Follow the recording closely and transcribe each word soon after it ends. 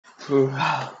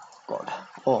God.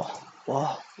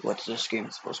 Oh, what's this game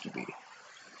supposed to be?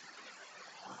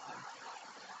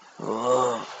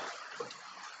 Ugh.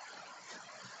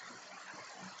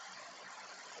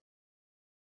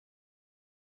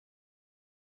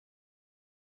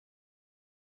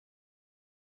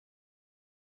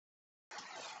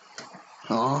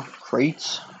 Huh?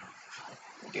 Crates?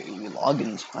 Give me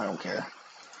logins. I don't care.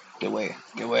 Get away.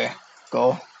 Get away.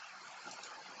 Go.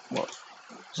 What?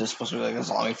 Is this supposed to be like a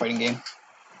zombie fighting game?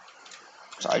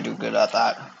 So I do good at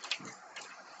that.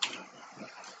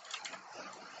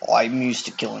 Oh, I'm used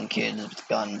to killing kids with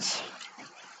guns.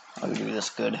 I can do this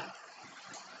good.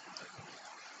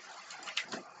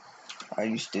 I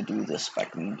used to do this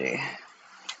back in the day.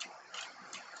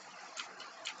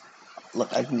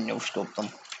 Look, I can no-scope them.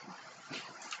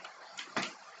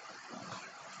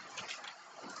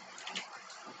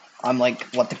 I'm like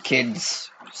what the kids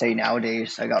say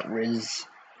nowadays. I got Riz.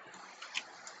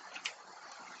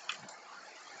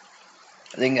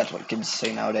 I think that's what kids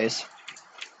say nowadays.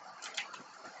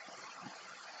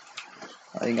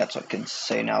 I think that's what kids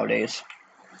say nowadays.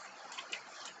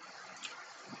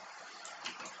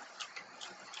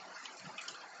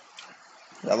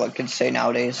 Is that what kids say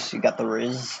nowadays? You got the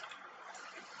Riz.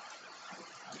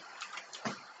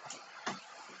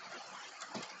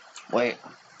 Wait,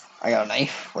 I got a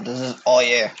knife. What is this? Oh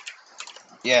yeah,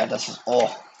 yeah. This is Do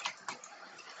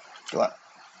I?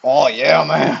 Oh yeah,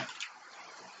 man.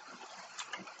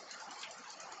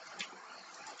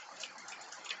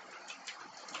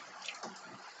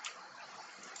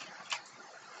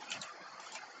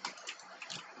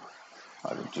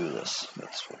 How to do this?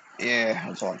 That's what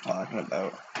I'm talking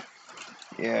about.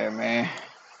 Yeah, man.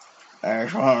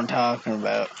 That's what I'm talking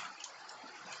about.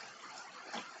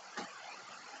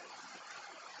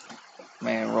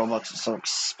 Man, Roblox is so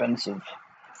expensive.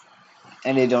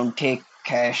 And they don't take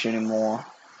cash anymore.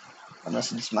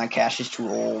 Unless my cash is too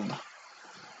old.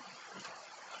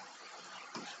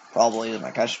 Probably,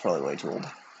 my cash is probably way too old.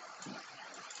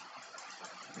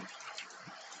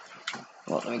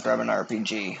 Well, let me grab an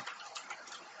RPG.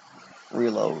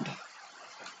 Reload.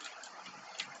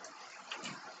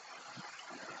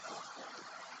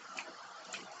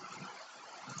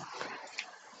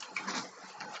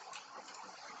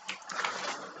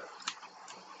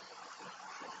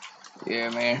 Yeah,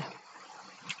 man.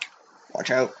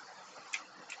 Watch out.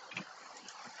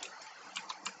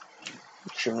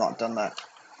 Should have not done that.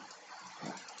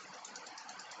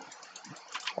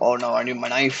 Oh no, I need my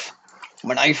knife.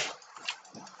 My knife.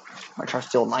 I try to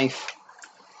steal a knife.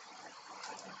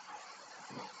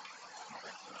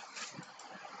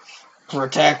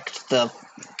 Protect the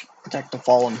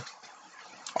fallen.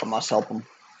 I must help him.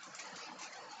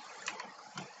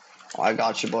 Oh, I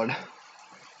got you, bud.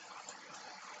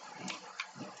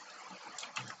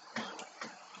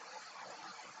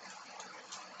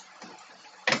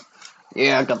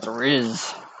 Yeah, I got the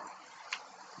Riz.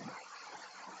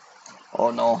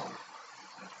 Oh no.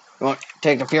 You want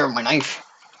take the fear of my knife?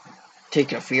 Take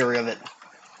the fear of it.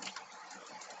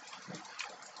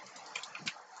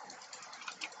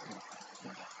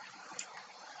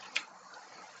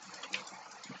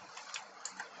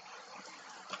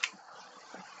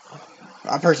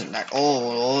 That person that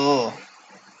oh.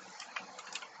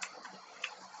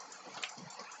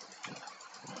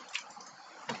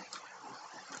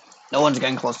 No one's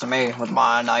getting close to me with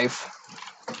my knife.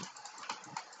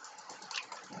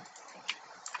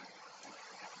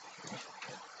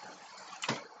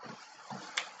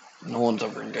 No one's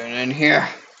ever getting in here.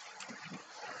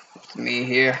 It's me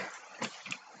here.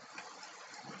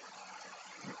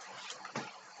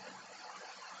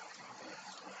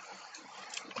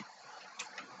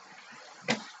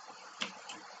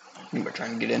 You better try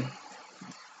and get in.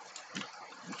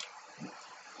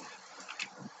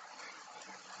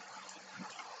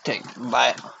 Take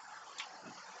bite.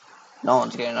 No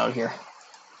one's getting out of here.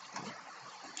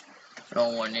 No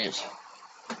one is.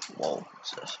 Whoa,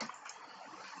 what's this?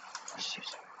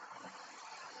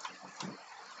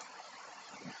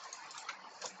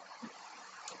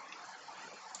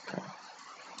 Okay.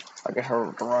 I get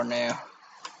her to run now.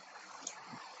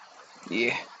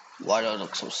 Yeah. Why do I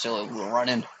look so silly when we're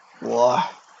running?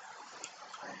 What?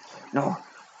 No.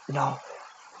 No.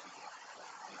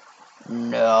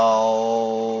 No.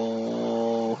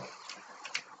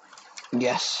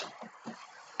 Yes.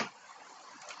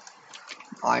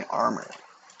 Iron armor.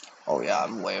 Oh yeah,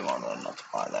 I'm way more than enough to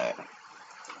buy that.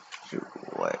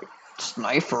 Wait.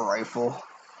 Sniper rifle?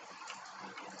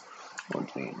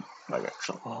 What do you mean? Like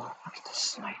actually, oh, look at the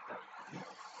sniper.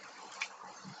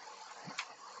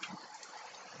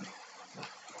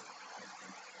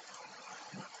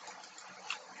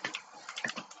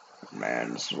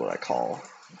 man. This is what I call.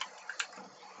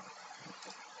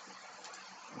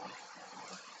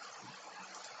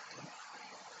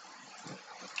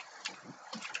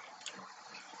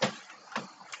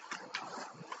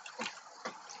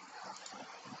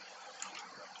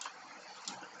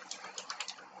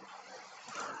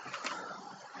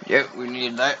 Yep, we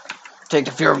need that. Take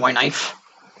the fear of my knife.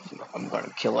 I'm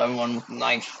gonna kill everyone with a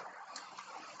knife.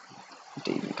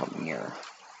 They even come near.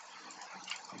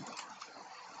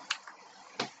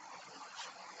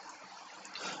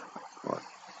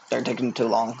 They're taking too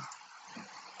long.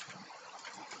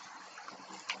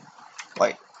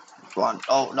 Wait. Come on.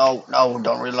 Oh, no, no,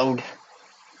 don't reload.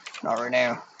 Not right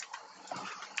now.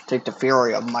 Take the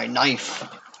fury of my knife.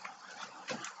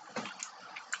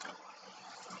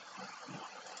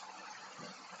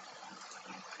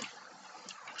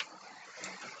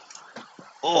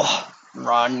 Oh,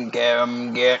 run,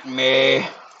 get me.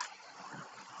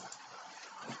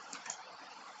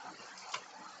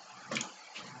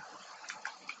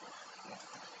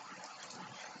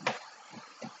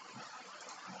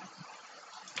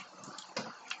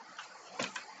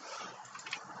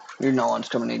 No one's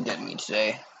coming to get me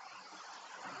today.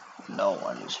 No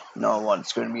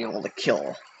one's going to be able to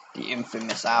kill the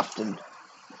infamous Afton.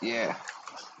 Yeah.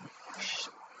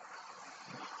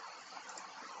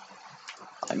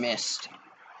 I missed.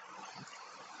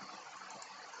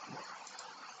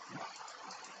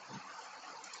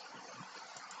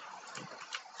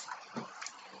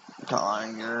 Come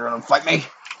on, you're gonna fight me?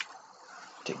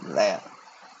 Take that.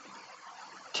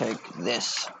 Take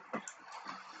this.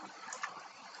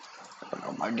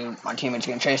 Oh no, my teammate's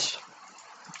getting chased.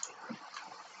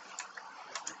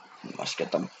 Must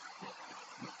get them.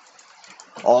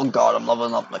 Oh god, I'm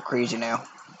leveling up like crazy now.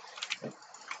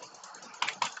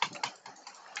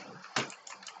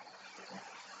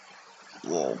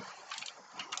 Whoa.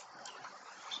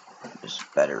 This is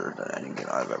better than any game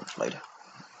I've ever played.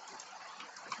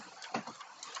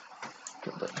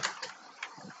 Killed it.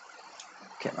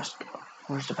 Okay,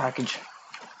 where's the package?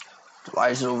 Why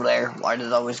is it over there? Why does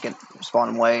it always get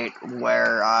spawned way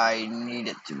where I need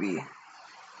it to be?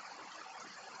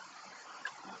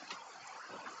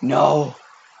 No!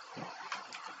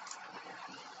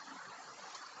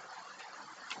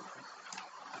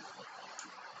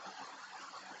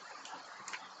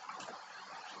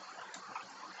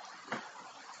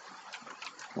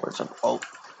 Where's up? Oh,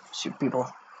 shoot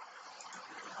people.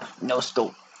 No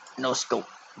scope. No scope.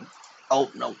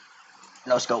 Oh, no.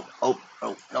 No scope. Oh,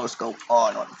 oh, no scope. Oh,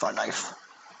 I don't want a knife.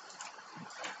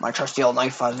 My trusty old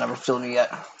knife has never failed me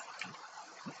yet.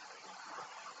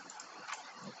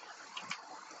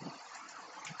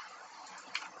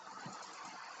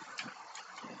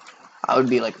 I would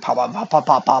be like pop, pop, pop, pop,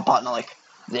 pop, pop, pop, not like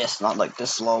this, not like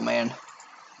this slow, man.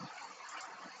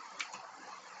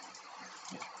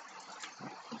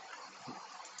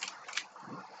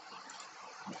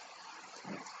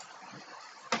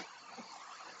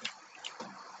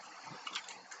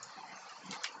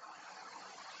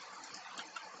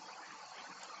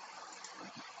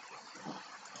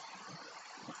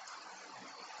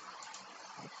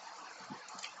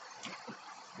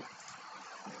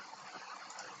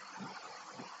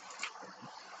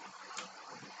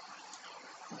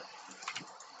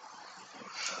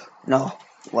 No,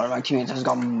 one of my teammates has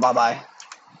gone bye-bye.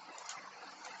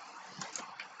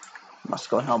 Must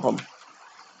go and help him.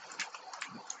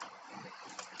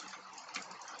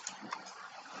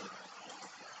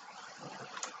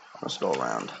 Let's go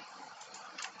around.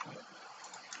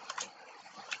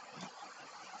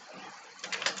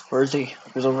 Where is he?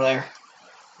 He's over there.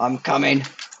 I'm coming.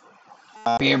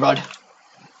 Be here, bud.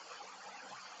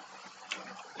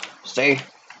 Stay.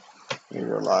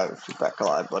 You're alive. You're back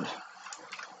alive, bud.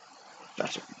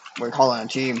 That's what we're calling a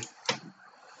team.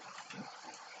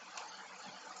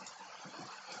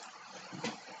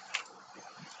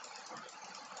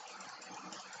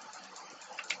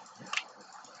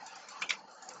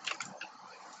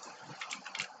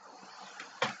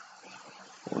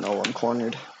 Oh no, I'm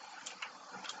cornered.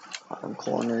 I'm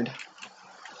cornered.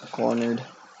 Cornered.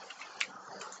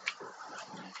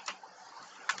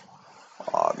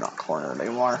 Oh, I'm not cornered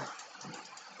anymore.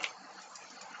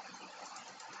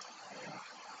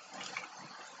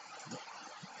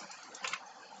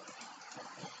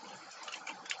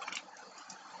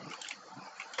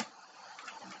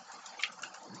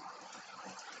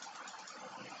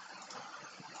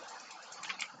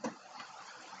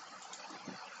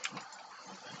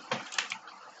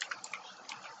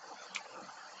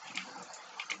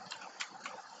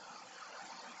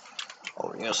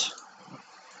 Oh, yes.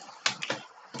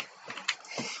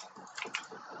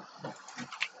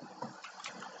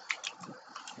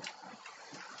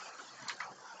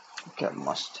 Get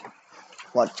must.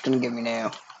 What's gonna give me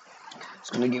now? It's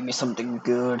gonna give me something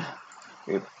good.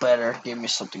 It better give me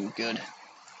something good.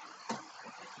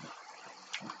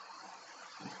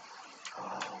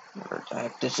 What the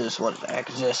heck? This is what the heck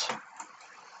is this?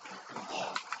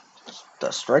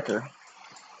 The striker.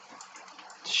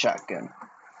 The shotgun.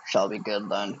 Shall be good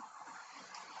then.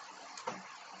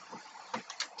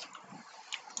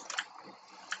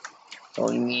 It's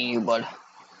only me and you, bud.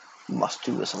 Must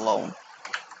do this alone.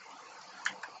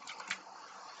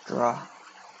 Draw.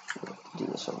 Do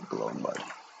this alone, bud.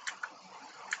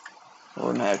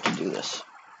 We're gonna have to do this.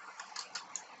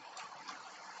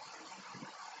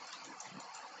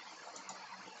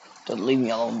 Don't leave me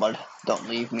alone, bud. Don't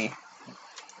leave me.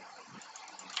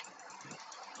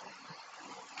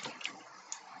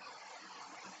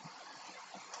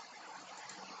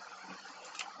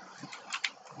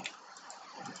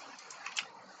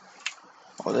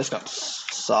 Oh, this gun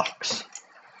sucks.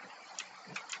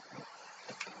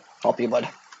 Help you, bud.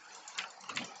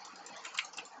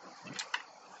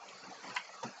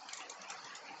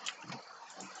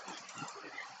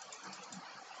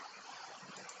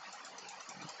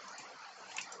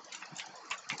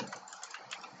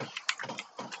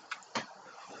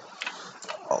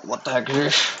 Oh, what the heck is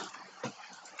this?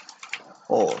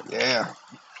 Oh, yeah.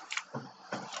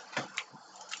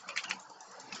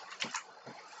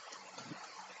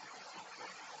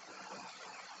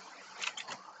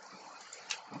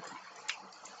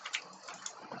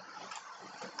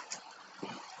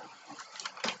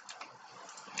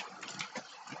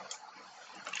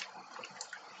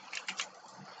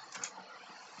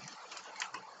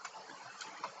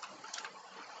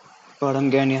 But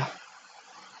I'm getting you.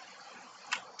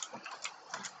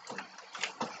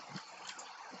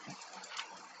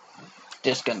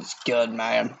 This gun's good,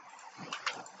 man.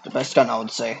 The best gun, I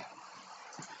would say.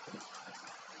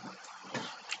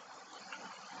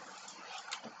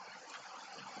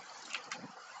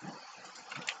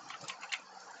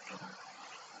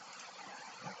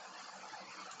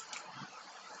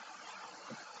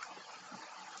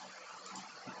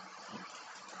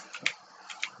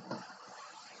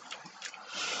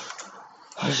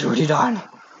 It's already done.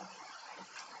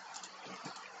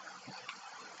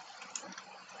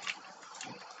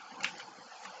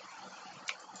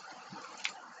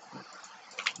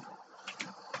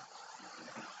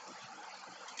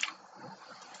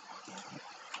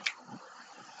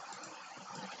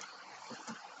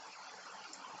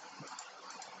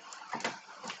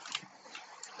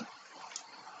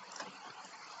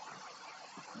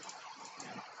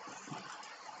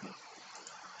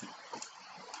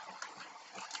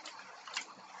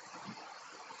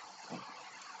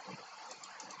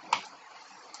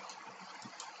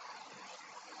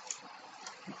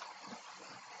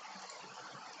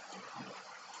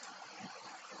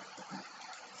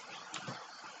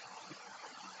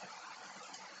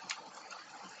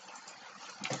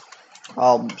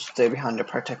 I'll stay behind to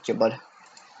protect you, bud.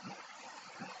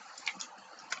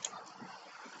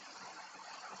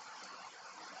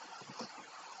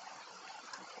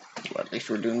 Well, at least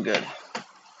we're doing good.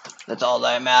 That's all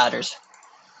that matters.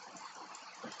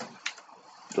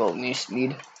 Go me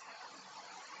speed.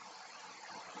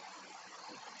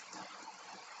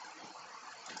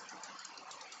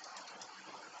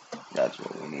 That's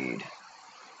what we need.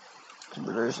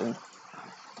 Conversion.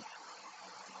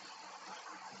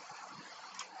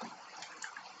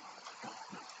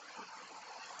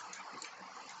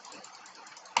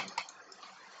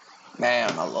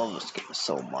 Man, I love this game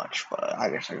so much, but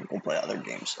I guess I can go play other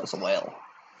games as well.